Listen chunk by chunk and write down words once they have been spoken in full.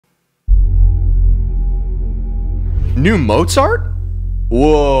New Mozart?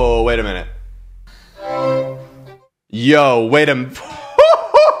 Whoa, wait a minute. Yo, wait a minute.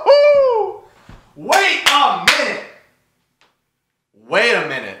 Wait a minute. Wait a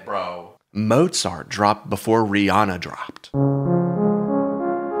minute, bro. Mozart dropped before Rihanna dropped.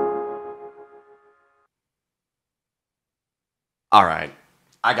 All right,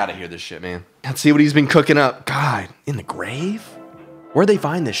 I gotta hear this shit, man. Let's see what he's been cooking up. God, in the grave? Where'd they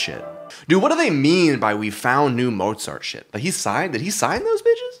find this shit? Dude, what do they mean by we found new Mozart shit? Like did he sign those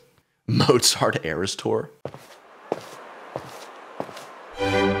bitches? Mozart Eras Tour.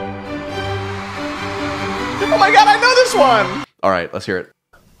 Oh my God, I know this one! All right, let's hear it.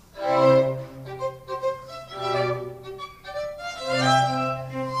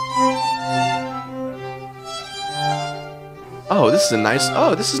 Oh, this is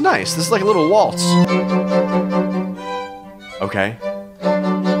nice. This is like a little waltz. Okay.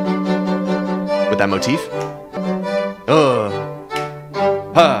 With that motif?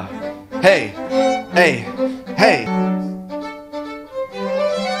 Hey. Hey. Hey.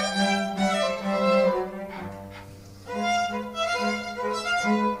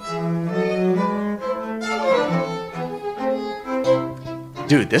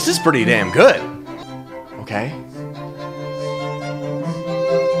 Dude, this is pretty damn good. Okay.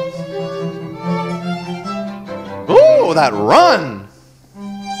 Ooh, that run.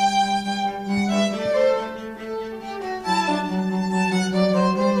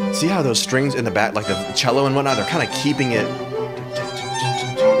 See how those strings in the back, like the cello and whatnot, they're kind of keeping it.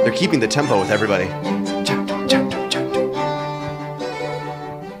 They're keeping the tempo with everybody.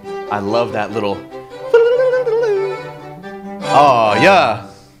 I love that little. Oh, yeah.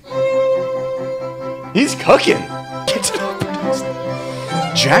 He's cooking.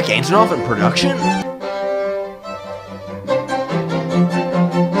 Jack Antonoff in production?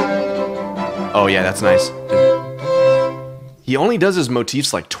 Oh, yeah, that's nice. He only does his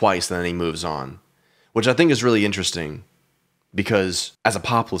motifs like twice and then he moves on, which I think is really interesting because as a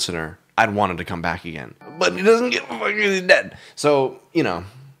pop listener, I'd want him to come back again. But he doesn't get fucking dead. So, you know,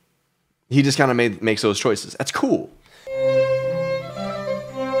 he just kind of makes those choices. That's cool.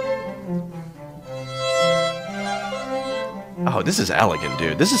 Oh, this is elegant,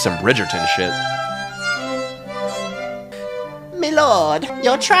 dude. This is some Bridgerton shit. My lord,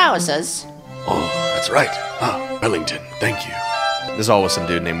 your trousers. Oh, that's right. Ah, Wellington, thank you. There's always some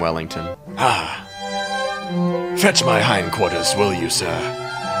dude named Wellington. Ah. Fetch my hindquarters, will you, sir?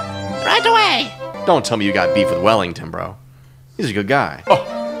 Right away. Don't tell me you got beef with Wellington, bro. He's a good guy. Oh.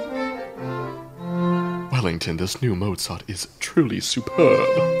 Wellington, this new Mozart is truly superb.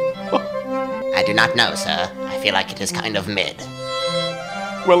 I do not know, sir. I feel like it is kind of mid.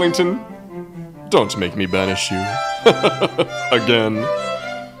 Wellington, don't make me banish you. Again.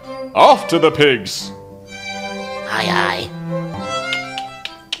 Off to the pigs! Aye, aye.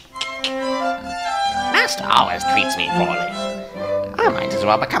 Master always treats me poorly. I might as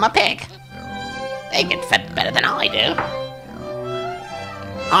well become a pig. They get fed better than I do.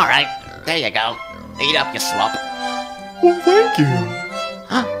 Alright, there you go. Eat up your slop. Well, thank you.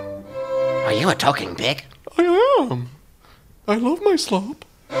 Huh? Are you a talking pig? I am. I love my slop.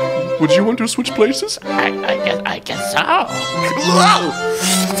 Would you want to switch places? I guess so.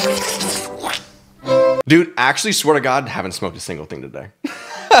 Dude, actually, swear to God, haven't smoked a single thing today.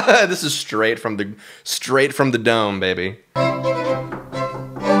 This is straight from the dome, baby.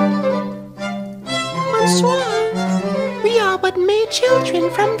 Bonsoir. We are but mere children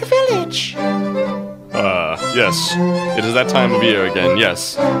from the village. Yes. It is that time of year again,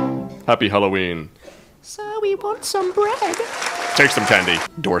 yes. Happy Halloween. So we want some bread. Take some candy.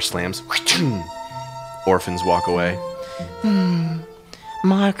 Door slams. Orphans walk away.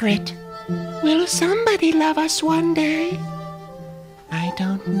 Margaret, will somebody love us one day? I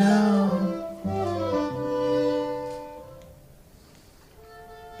don't know.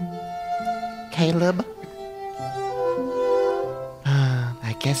 Caleb?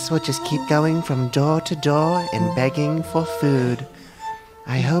 I guess we'll just keep going from door to door and begging for food.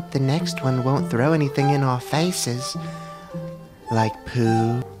 I hope the next one won't throw anything in our faces. Like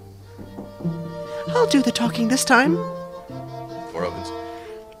poo. I'll do the talking this time. Door opens.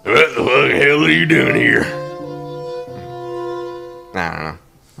 What the hell are you doing here? I don't know.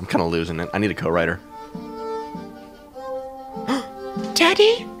 I'm kind of losing it. I need a co-writer.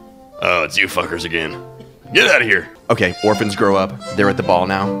 Daddy? Oh, it's you fuckers again. Get out of here. Okay, orphans grow up. They're at the ball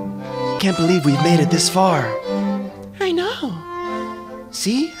now. Can't believe we've made it this far. I know.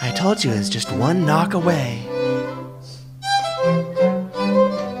 See, I told you it was just one knock away.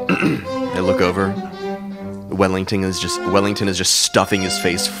 They look over. Wellington is just stuffing his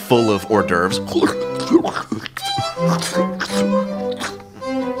face full of hors d'oeuvres.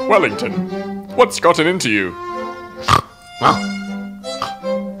 Wellington, what's gotten into you?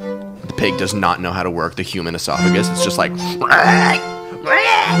 The pig does not know how to work the human esophagus. It's just like...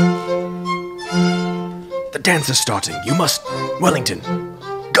 The dance is starting. You must... Wellington,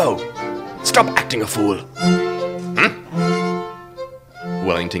 go. Stop acting a fool.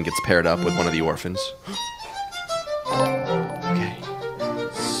 Wellington gets paired up with one of the orphans. Okay.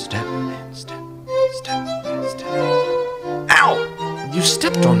 Step and step, step and step. Ow! You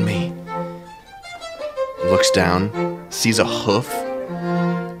stepped on me. Looks down, sees a hoof.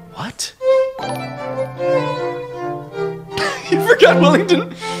 What? You forgot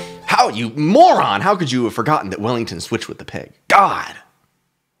Wellington? How, you moron! How could you have forgotten that Wellington switched with the pig? God!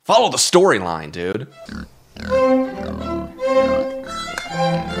 Follow the storyline, dude.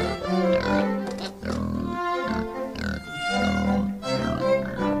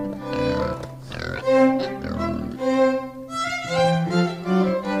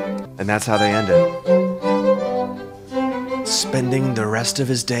 And that's how they end it. Spending the rest of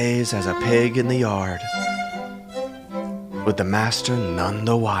his days as a pig in the yard, with the master none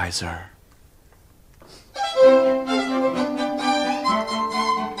the wiser.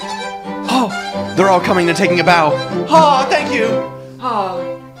 Oh, they're all coming and taking a bow. Oh, thank you. Oh.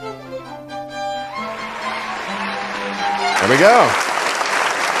 There we go.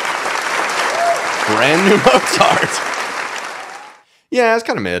 Brand new Mozart. Yeah, it's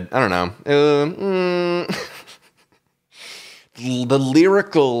kind of mid. I don't know. The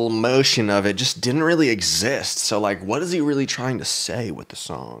lyrical motion of it just didn't really exist. So, like, what is he really trying to say with the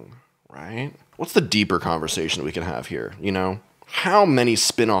song, right? What's the deeper conversation we can have here, you know? How many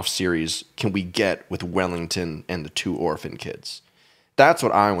spin-off series can we get with Wellington and the two orphan kids? That's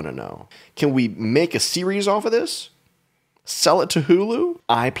what I want to know. Can we make a series off of this? Sell it to Hulu?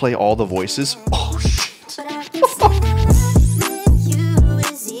 I play all the voices? Oh, shit.